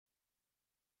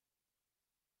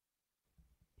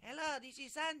Hello, this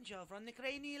is Sancho from the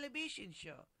Cranial Emission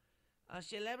Show. Our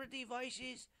celebrity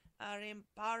voices are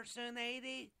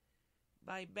impersonated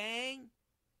by Bang,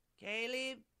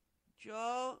 Caleb,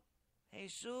 Joe,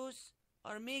 Jesus,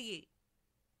 or Miggy.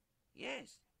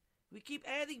 Yes, we keep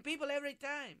adding people every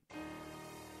time.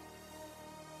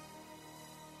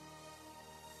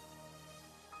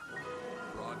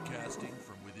 Broadcasting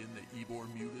from within the Ybor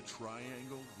Muta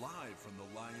Triangle, live from the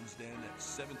Lion's Den at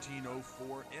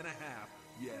 1704 and a half,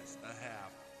 yes, a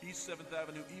half, East 7th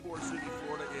Avenue, Ybor City,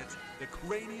 Florida. It's the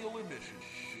Cranial Emission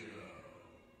Show.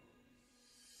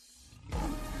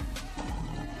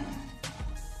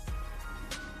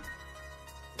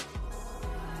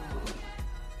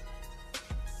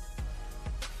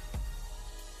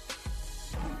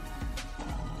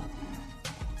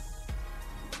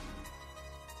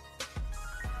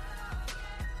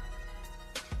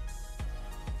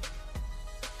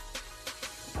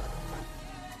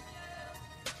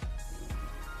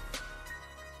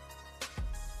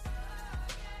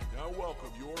 Now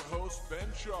welcome your hosts,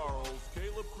 Ben Charles,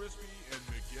 Caleb Crispy, and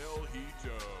Miguel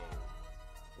Hito.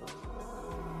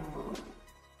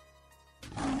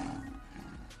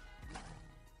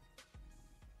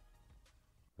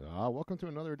 Welcome to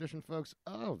another edition, folks,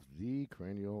 of the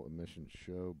Cranial Emission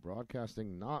Show,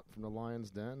 broadcasting not from the Lion's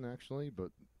Den, actually,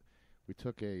 but we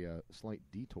took a slight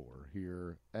detour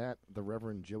here at the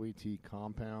Reverend Joey T.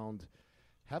 compound.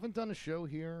 Haven't done a show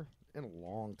here in a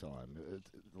long time.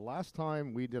 The last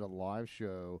time we did a live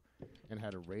show and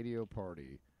had a radio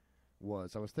party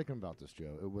was, I was thinking about this,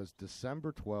 Joe, it was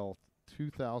December 12th,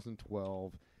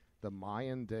 2012, the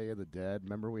Mayan Day of the Dead.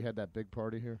 Remember we had that big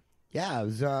party here? Yeah, it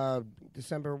was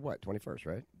December, 21st,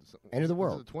 right? End of the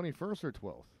world. Was it 21st or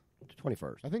 12th?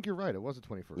 21st. I think you're right. It was the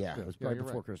 21st. Yeah, it was right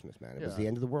before right. Christmas, man. It was the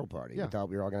end of the world party. Yeah. We thought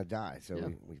we were all going to die, so Yeah.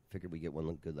 we figured we'd get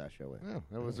one good last show in. Yeah,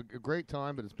 it was a great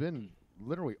time, but it's been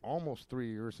literally almost 3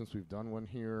 years since we've done one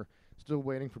here. Still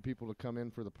waiting for people to come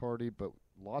in for the party, but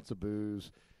lots of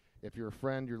booze. If you're a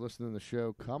friend, you're listening to the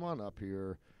show, come on up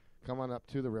here. Come on up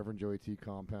to the Reverend Joey T.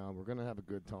 compound. We're going to have a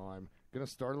good time. Going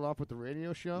to start it off with the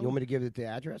radio show. You want me to give it the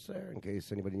address there in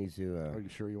case anybody needs to? Are you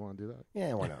sure you want to do that?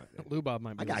 Yeah, why not? Lou Bob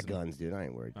might be I got listening. guns, dude. I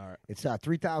ain't worried. All right. It's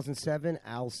 3007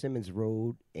 Al Simmons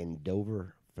Road in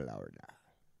Dover, Florida.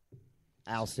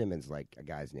 Al Simmons, like a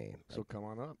guy's name. So come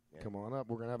on up. Yeah. Come on up.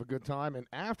 We're going to have a good time. And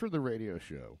after the radio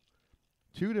show,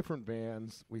 2 different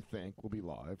bands, we think, will be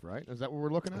live, right? Is that what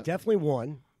we're looking at? Definitely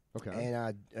one. Okay.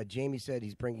 And Jamie said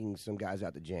he's bringing some guys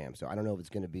out to jam. So I don't know if it's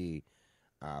going to be,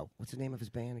 what's the name of his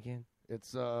band again?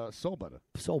 It's Soul Butter.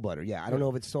 Soul Butter, yeah. I don't know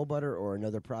if it's Soul Butter or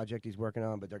another project he's working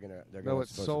on, but they're gonna. No,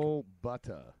 it's Soul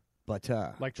Butter.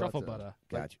 Butter. Like truffle butter.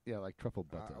 Gotcha. Yeah, like truffle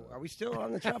butter. Are we still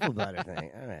on the truffle butter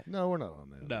thing? All right. No, we're not on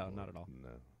that. No, not at all. No.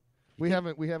 We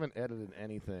haven't edited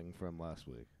anything from last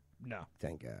week. No.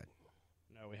 Thank God.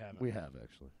 No, we haven't. We have,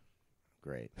 actually.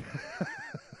 Great.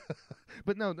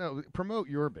 But no, promote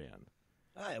your band.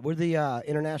 All right, we're the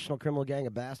International Criminal Gang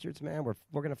of Bastards, man. We're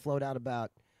going to float out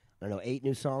about, 8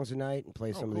 new songs a night and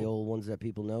play some of the old ones that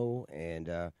people know. And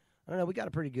I don't know, we got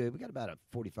about a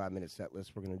 45-minute set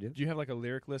list we're going to do. Do you have like a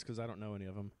lyric list? Because I don't know any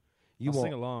of them. You I'll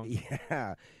sing along.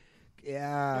 Yeah.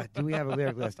 Yeah. Do we have a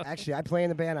lyric list? Actually, I play in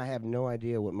the band. I have no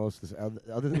idea what most of this,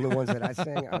 other than the ones that I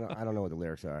sing, I don't know what the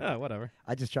lyrics are. Oh, whatever.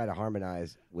 I just try to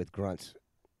harmonize with grunts.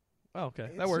 Oh, okay.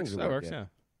 It That works. seems to That work, works, yeah.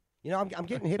 You know, I'm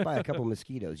getting hit by a couple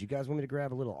mosquitoes. You guys want me to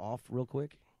grab a little off real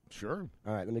quick? Sure.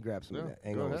 All right, let me grab some of that.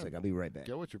 Hang go on a ahead. second. I'll be right back.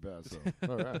 Go with your best,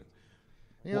 though. All right.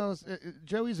 You know,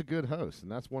 Joey's a good host,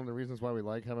 and that's one of the reasons why we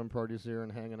like having parties here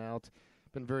and hanging out.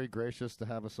 Been very gracious to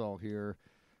have us all here.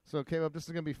 So, Caleb, this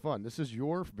is going to be fun. This is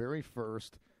your very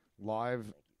first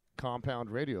live compound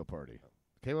radio party.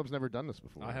 Caleb's never done this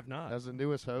before. I have not. As the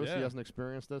newest host, he hasn't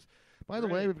experienced this. By the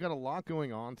way, we've got a lot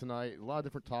going on tonight, a lot of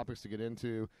different topics to get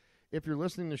into. If you're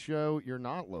listening to the show, you're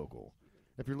not local.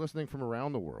 If you're listening from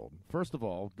around the world, first of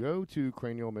all, go to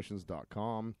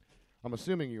cranialemissions.com. I'm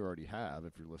assuming you already have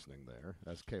if you're listening there,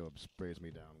 as Caleb sprays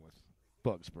me down with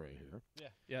bug spray here.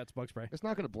 Yeah, it's bug spray. It's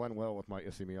not going to blend well with my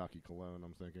Issey Miyake cologne,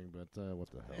 I'm thinking, but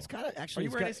what the hell? It's kind of actually. Are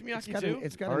you wearing Issey Miyake too?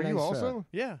 It's got Are a you nice, also?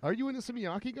 Yeah. Are you an Issey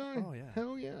Miyake guy? Oh, yeah.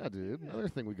 Hell yeah, dude. Another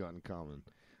thing we got in common.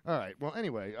 All right. Well,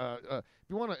 anyway, if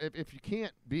you want to, if you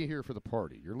can't be here for the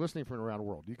party, you're listening from around the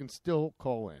world, you can still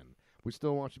call in. We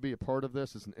still want you to be a part of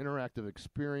this. It's an interactive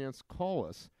experience. Call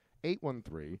us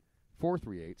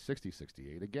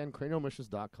 813-438-6068. Again,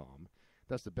 cranialemissions.com.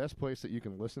 That's the best place that you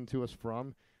can listen to us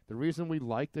from. The reason we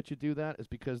like that you do that is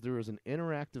because there is an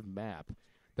interactive map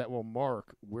that will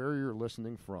mark where you're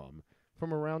listening from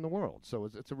around the world. So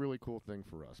it's a really cool thing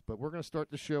for us. But we're going to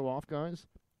start the show off, guys,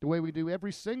 the way we do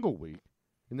every single week,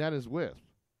 and that is with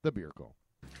the beer call.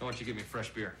 I want you to get me fresh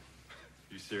beer.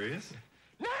 You serious?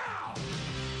 Now!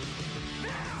 Now!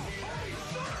 Hey,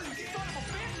 son, you son of a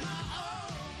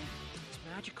bitch! It's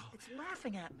magical. It's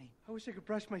laughing at me. I wish I could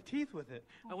brush my teeth with it.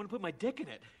 I want to put my dick in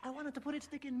it. I wanted to put its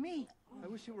dick in me. I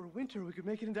wish it were winter. We could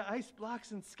make it into ice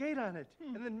blocks and skate on it.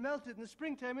 And then melt it in the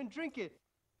springtime and drink it.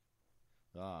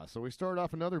 So we start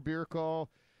off another beer call.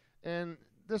 And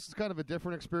this is kind of a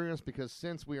different experience because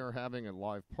since we are having a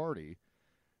live party,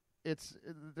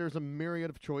 there's a myriad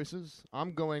of choices.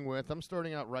 I'm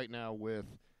starting out right now with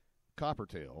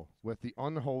Coppertail, with the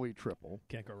Unholy Triple.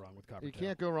 Can't go wrong with Coppertail. You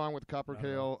can't go wrong with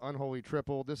Coppertail Unholy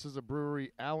Triple. This is a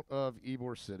brewery out of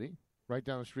Ybor City, right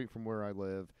down the street from where I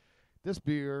live. This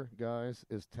beer, guys,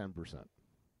 is 10%.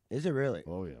 Is it really?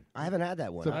 Oh, yeah. I haven't had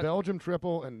that one. It's a Belgium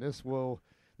Triple, and this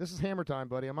is hammer time,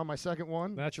 buddy. I'm on my second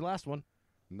one. That's your last one.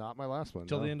 Not my last one.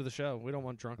 Till the end of the show. We don't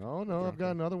want drunk. Oh, no. I've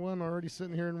got another one already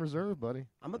sitting here in reserve, buddy.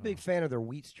 I'm a big fan of their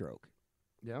Wheat Stroke.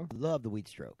 Yeah? Love the Wheat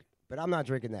Stroke. But I'm not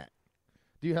drinking that.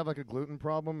 Do you have like a gluten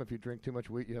problem? If you drink too much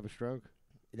wheat, you have a stroke?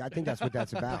 I think that's what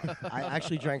that's about. I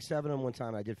actually drank 7 of them one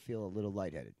time. I did feel a little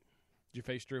lightheaded. Did your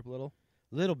face droop a little?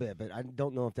 A little bit, but I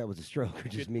don't know if that was a stroke or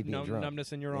just me being drunk.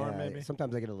 Numbness in your arm, maybe?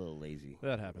 Sometimes I get a little lazy.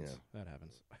 That happens. That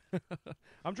happens.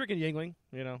 I'm drinking Yingling.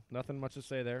 Nothing much to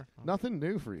say there. Nothing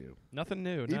new for you. Nothing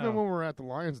new, Even when we're at the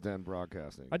Lion's Den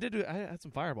broadcasting. I had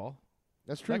some Fireball.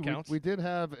 That's true. That counts. We did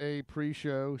have a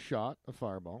pre-show shot of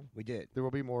Fireball. We did. There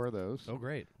will be more of those. Oh,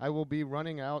 great. I will be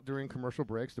running out during commercial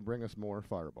breaks to bring us more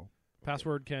Fireball.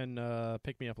 Password can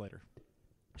pick me up later.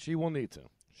 She will need to.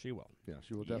 She will. Yeah,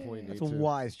 she will definitely need That's to. a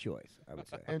wise choice, I would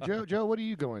say. And Joe, what are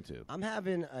you going to? I'm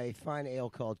having a fine ale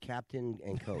called Captain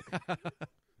and Coke.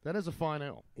 That is a fine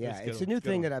ale. Yeah, it's a new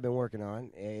thing that I've been working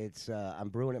on. It's I'm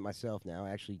brewing it myself now.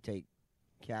 I actually take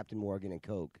Captain Morgan and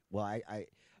Coke. Well,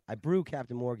 I brew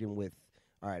Captain Morgan with.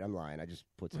 All right, I'm lying. I just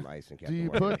put some ice in Captain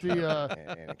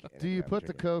Morgan. Do you put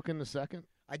the Coke in the second?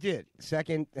 I did.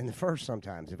 Second and the first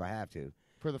sometimes if I have to.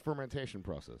 For the fermentation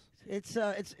process. It's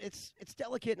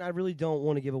delicate, and I really don't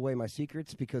want to give away my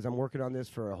secrets because I'm working on this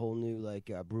for a whole new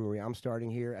brewery I'm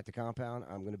starting here at the compound.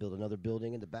 I'm going to build another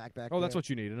building in the back Oh, that's what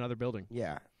you need, another building.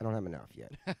 Yeah, I don't have enough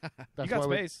yet. You got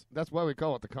space. That's why we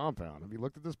call it the compound. Have you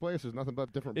looked at this place? There's nothing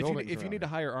but different buildings. If you need to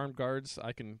hire armed guards,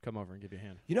 I can come over and give you a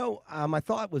hand. My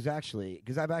thought was actually,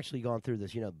 because I've actually gone through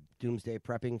this, doomsday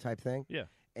prepping type thing. Yeah.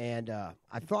 And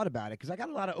I thought about it because I got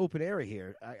a lot of open area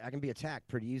here. I can be attacked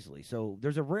pretty easily. So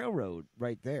there's a railroad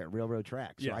right there, railroad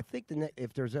track. So I think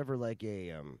if there's ever like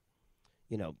a,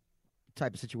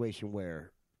 type of situation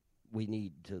where we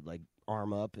need to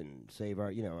arm up and save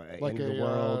our, like end of the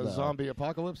world, zombie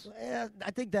apocalypse. Yeah,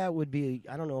 I think that would be.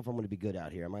 I don't know if I'm going to be good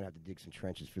out here. I might have to dig some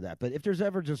trenches for that. But if there's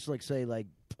ever just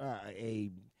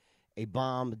a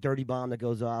bomb, a dirty bomb that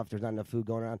goes off, there's not enough food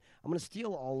going around, I'm going to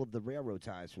steal all of the railroad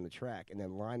ties from the track and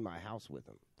then line my house with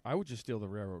them. I would just steal the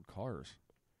railroad cars.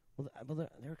 Well,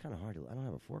 they're kind of hard to. I don't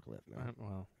have a forklift, man.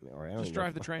 Just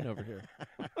drive the train over here.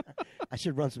 I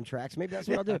should run some tracks. Maybe that's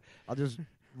what I'll do. I'll just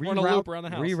run a loop around the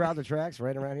house. Reroute the tracks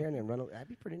right around here and then run. That'd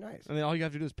be pretty nice. And then all you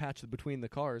have to do is patch between the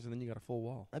cars, and then you got a full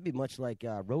wall. That'd be much like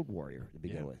Road Warrior to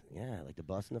begin with. Yeah, like the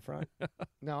bus in the front.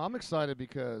 Now I'm excited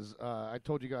because I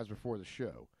told you guys before the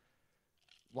show.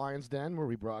 Lion's Den, where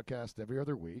we broadcast every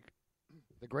other week.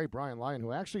 The great Brian Lyon,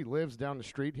 who actually lives down the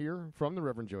street here from the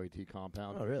Reverend Joey T.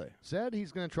 compound. Oh, really? Said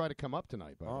he's going to try to come up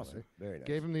tonight, by the way. Very nice.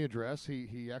 Gave him the address.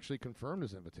 He actually confirmed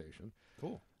his invitation.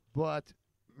 Cool. But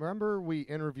remember we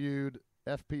interviewed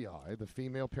FPI, the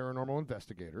female paranormal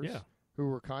investigators, who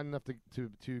were kind enough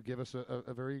to give us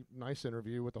a very nice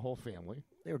interview with the whole family.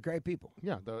 They were great people.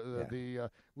 Yeah,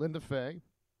 the Linda Faye,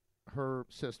 her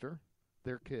sister,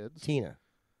 their kids. Tina.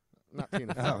 Not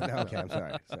Tina. Oh, no, okay, I'm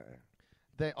sorry.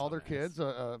 All their kids,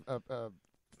 a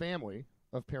family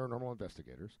of paranormal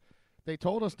investigators. They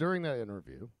told us during that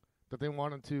interview that they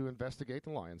wanted to investigate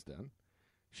the Lion's Den.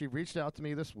 She reached out to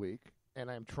me this week, and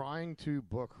I'm trying to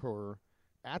book her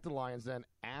at the Lion's Den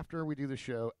after we do the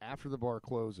show, after the bar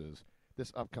closes,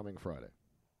 this upcoming Friday.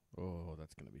 Oh,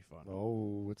 that's going to be fun.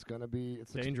 Oh, it's going to be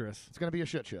dangerous. It's going to be a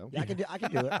shit show. Yeah, I can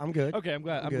do it. I'm good. Okay, I'm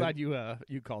glad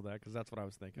you called that because that's what I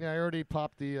was thinking. Yeah, I already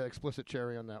popped the explicit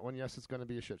cherry on that one. Yes, it's going to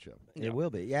be a shit show. It will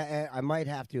be. Yeah, and I might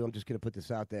have to. I'm just going to put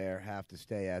this out there. Have to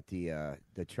stay at the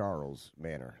Charles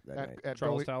Manor that night. At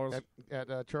Charles Towers.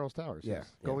 At Charles Towers. Yeah,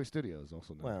 yes. Goalie Studios,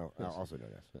 also known. Well, also known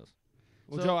as. Yes.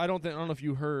 Well, Joe, I don't know if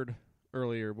you heard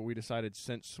earlier, but we decided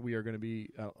since we are going to be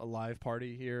a live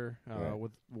party here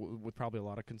with probably a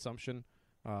lot of consumption.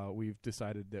 We've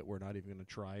decided that we're not even going to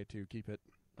try to keep it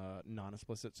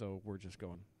non-explicit, so we're just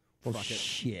going, fuck it.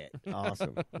 Shit.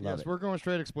 Awesome. Yes, we're going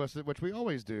straight explicit, which we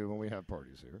always do when we have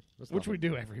parties here. Which we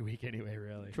do every week anyway,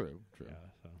 really. True. Yeah,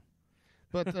 so.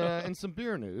 But in some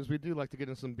beer news, we do like to get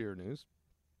in some beer news.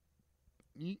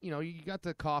 You know, you got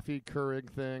the coffee Keurig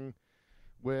thing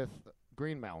with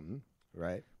Green Mountain,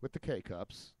 right? With the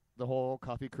K-Cups. The whole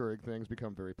coffee Keurig thing's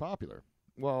become very popular.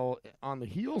 Well, on the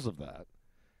heels of that,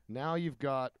 now you've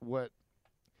got what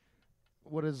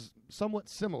is somewhat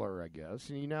similar, I guess.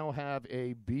 And you now have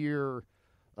a beer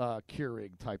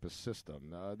Keurig type of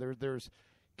system. There's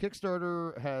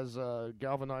Kickstarter has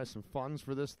galvanized some funds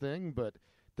for this thing, but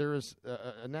there is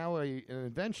now an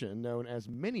invention known as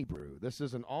Mini Brew. This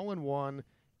is an all-in-one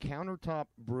countertop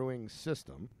brewing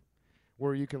system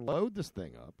where you can load this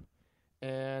thing up,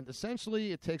 and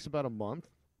essentially it takes about a month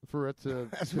for it to.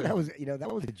 That's what I was. You know, that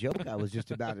was a joke I was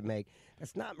just about to make.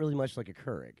 That's not really much like a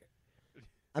Keurig.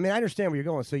 I mean, I understand where you're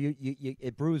going. So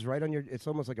it brews right on your. It's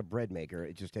almost like a bread maker.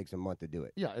 It just takes a month to do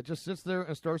it. Yeah, it just sits there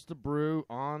and starts to brew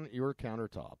on your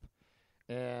countertop,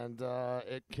 and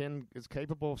it's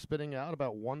capable of spitting out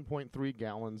about 1.3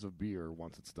 gallons of beer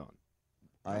once it's done.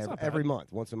 Every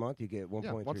month, once a month, you get 1.3.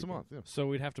 Yeah, once a month. Yeah. So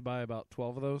we'd have to buy about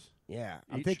 12 of those. Yeah,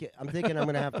 I'm thinking I'm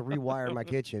going to have to rewire my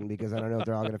kitchen because I don't know if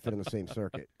they're all going to fit in the same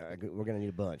circuit. We're going to need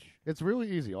a bunch. It's really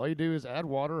easy. All you do is add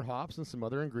water, hops, and some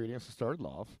other ingredients to start it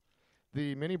off.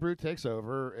 The Mini Brew takes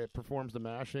over. It performs the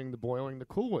mashing, the boiling, the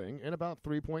cooling in about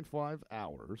 3.5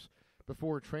 hours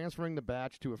before transferring the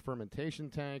batch to a fermentation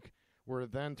tank, where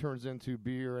it then turns into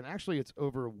beer. And actually, it's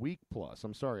over a week plus.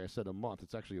 I'm sorry, I said a month.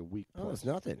 It's actually a week plus. Oh, it's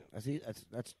nothing. I see.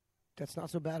 That's not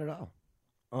so bad at all.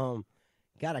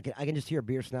 God, I can just hear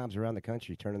beer snobs around the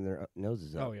country turning their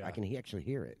noses up. Oh, yeah. I can actually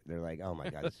hear it. They're like, "Oh my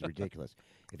God, this is ridiculous."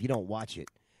 If you don't watch it,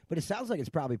 but it sounds like it's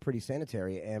probably pretty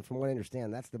sanitary. And from what I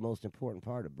understand, that's the most important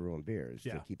part of brewing beer is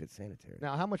to keep it sanitary.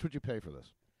 Now, how much would you pay for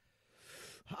this?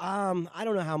 I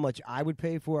don't know how much I would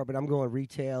pay for it, but I'm going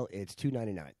retail. It's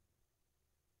 $2.99.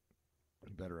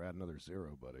 You better add another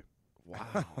zero, buddy.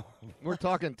 Wow. We're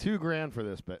talking $2,000 for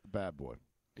this bad boy.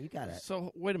 You got it.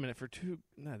 So wait a minute for two.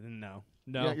 No.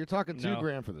 Yeah, you're talking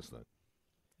 $2,000 for this thing.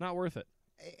 Not worth it.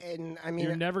 And I mean,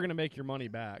 you're never going to make your money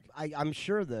back. I'm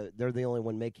sure they're the only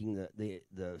one making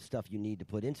the stuff you need to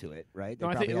put into it, right? No,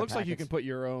 I think it looks like you can put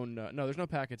your own. No, there's no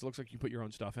packets. It looks like you put your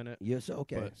own stuff in it. Yes,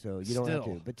 okay. So you don't have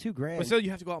to. But $2,000. But still, you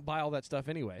have to go out and buy all that stuff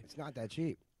anyway. It's not that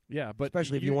cheap. Yeah, but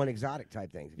especially if you want exotic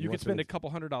type things. You can spend a couple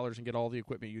 $100 and get all the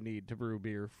equipment you need to brew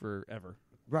beer forever.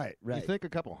 Right. You think a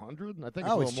couple $100? I think it's it's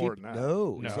a little cheap. more than that.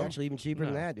 No, it's actually even cheaper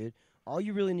than that, dude. All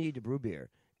you really need to brew beer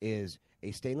is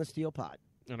a stainless steel pot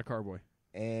and a carboy.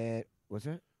 And what's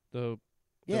that? The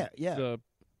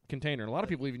container. A lot of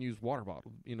people even use water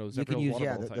bottle. You know, you can use water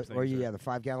bottle type things. The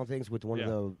 5-gallon things with one of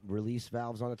the release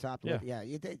valves on the top.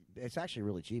 It's actually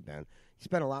really cheap, man. You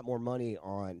spend a lot more money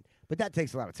on, but that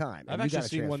takes a lot of time. I've actually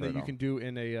seen one that you can do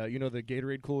in a the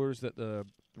Gatorade coolers that the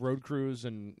road crews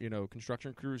and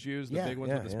construction crews use, the big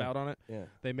ones with the spout on it. Yeah.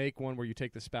 They make one where you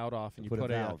take the spout off and you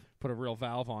put a real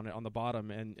valve on it on the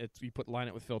bottom, and you line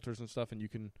it with filters and stuff, and you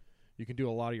can do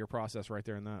a lot of your process right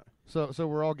there in that. So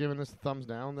we're all giving this a thumbs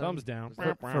down then? Thumbs down.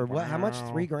 For what? How much?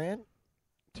 $3,000?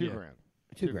 $2,000.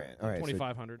 $2,000. All right.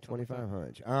 $2,500.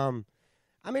 $2,500.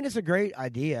 I mean, it's a great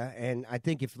idea, and I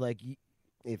think if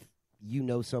you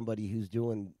know somebody who's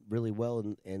doing really well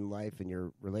in life and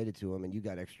you're related to them and you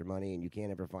got extra money and you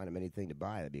can't ever find them anything to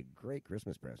buy, that'd be a great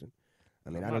Christmas present.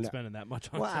 I mean, I'm not spending that much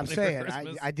on well, I'm saying,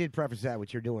 I did preface that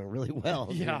with you're doing really well.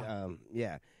 Yeah.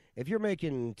 Yeah. If you're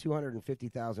making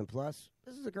 $250,000 plus,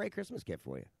 this is a great Christmas gift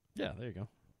for you. Yeah, there you go.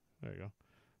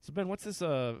 So, Ben, what's this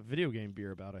video game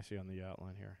beer about I see on the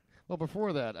outline here? Well,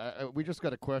 before that, we just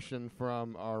got a question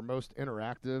from our most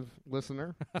interactive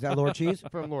listener. Is that Lord Cheese?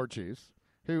 From Lord Cheese,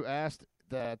 who asked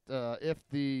that if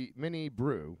the Mini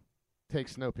Brew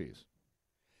takes snow peas.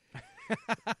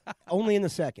 Only in the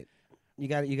second. You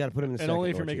got to put them in the second. And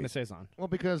only if Lord you're making Cheese. a saison. Well,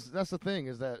 because that's the thing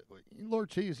is that Lord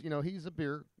Cheese, he's a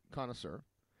beer connoisseur.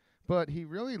 But he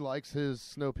really likes his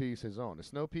snow pea saison, a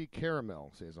snow pea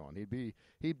caramel saison. He'd be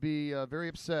very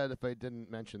upset if I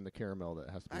didn't mention the caramel that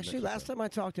has to be Actually, mixed last time I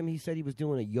talked to him, he said he was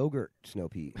doing a yogurt snow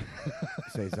pea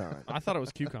saison. I thought it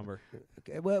was cucumber.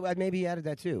 Okay, well, maybe he added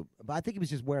that too. But I think he was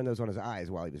just wearing those on his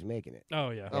eyes while he was making it.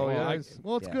 Oh yeah. Oh yeah.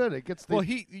 It's good. It gets the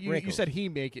you said he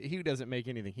make it. He doesn't make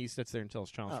anything. He sits there and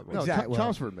tells Chelmsford. No, exactly.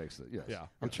 Chelmsford makes it. Yes. Yeah.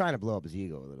 I'm trying to blow up his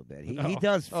ego a little bit. He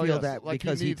does feel that like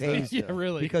because he pays.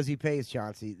 Because he pays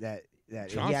Chauncey that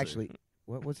Chauncey. he actually.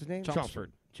 What's his name?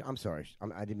 Chelmsford. I'm sorry.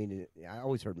 I didn't mean to. I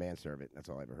always heard manservant. That's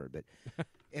all I ever heard. But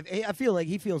I feel like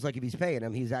he feels like if he's paying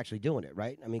him, he's actually doing it,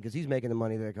 right? I mean, because he's making the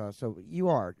money that it costs. So you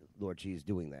are, Lord Cheese,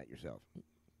 doing that yourself.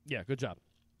 Yeah, good job.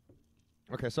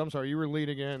 Okay, so I'm sorry, you were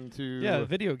leading into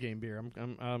video game beer.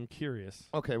 I'm curious.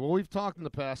 Okay, well we've talked in the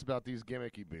past about these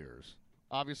gimmicky beers.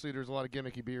 Obviously, there's a lot of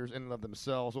gimmicky beers in and of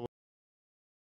themselves.